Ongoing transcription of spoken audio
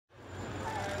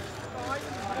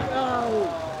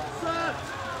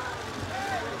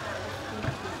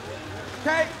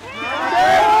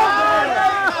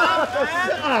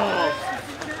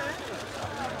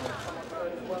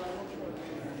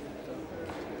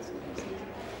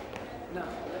Now,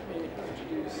 let me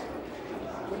introduce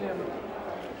William.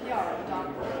 Yes. Oh,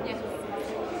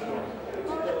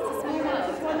 it's a small world.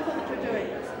 It's wonderful that you're doing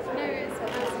this. No, it's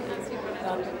absolutely brilliant.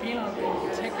 And Ian in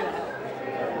particular.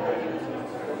 Oh, really?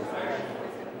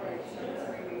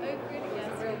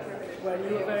 Yes, real privilege. Well,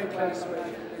 you were very close with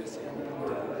Lucy.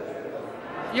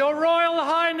 Your Royal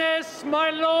Highness,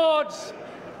 my lords,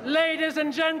 ladies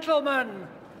and gentlemen,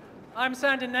 I'm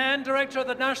Sandy Nairn, Director of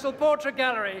the National Portrait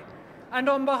Gallery, and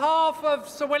on behalf of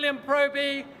Sir William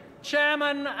Proby,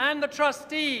 Chairman, and the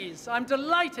trustees, I'm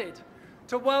delighted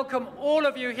to welcome all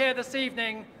of you here this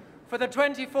evening for the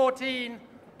 2014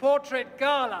 Portrait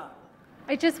Gala.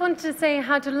 I just wanted to say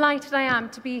how delighted I am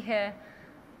to be here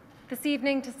this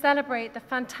evening to celebrate the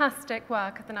fantastic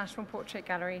work of the National Portrait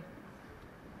Gallery.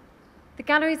 The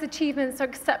gallery's achievements are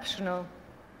exceptional.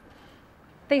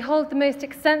 They hold the most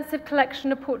extensive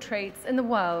collection of portraits in the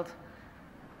world,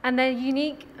 and their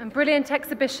unique and brilliant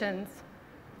exhibitions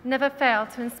never fail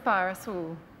to inspire us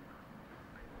all.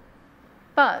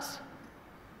 But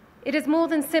it is more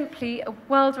than simply a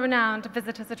world-renowned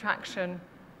visitors' attraction.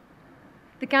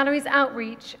 The gallery's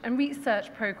outreach and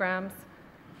research programs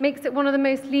makes it one of the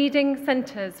most leading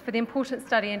centres for the important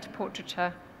study into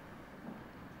portraiture.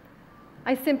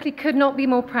 I simply could not be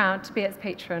more proud to be its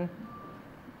patron.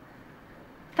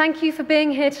 Thank you for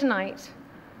being here tonight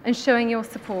and showing your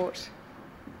support.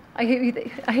 I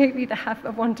hope you have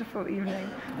a wonderful evening.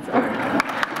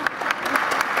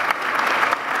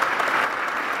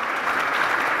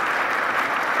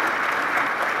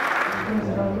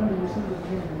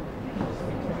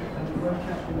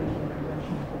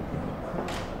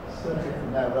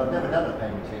 No, but I've never done a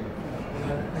painting.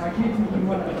 I keep thinking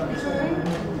one of them. I've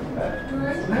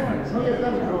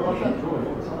done drawing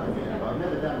all the time, yeah, but I've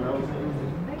never done an old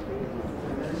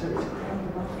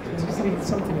Just need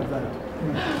something of that.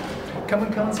 Come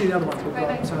and see the other ones we've got.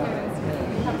 Thank you.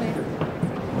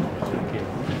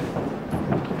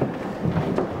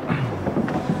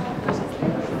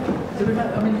 So we've had,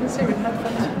 I mean, you can see we've had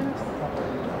fun.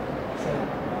 So,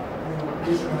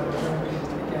 Lisa and I were very pleased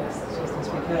to be guests just this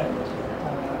weekend,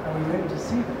 and we were able to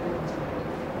see them.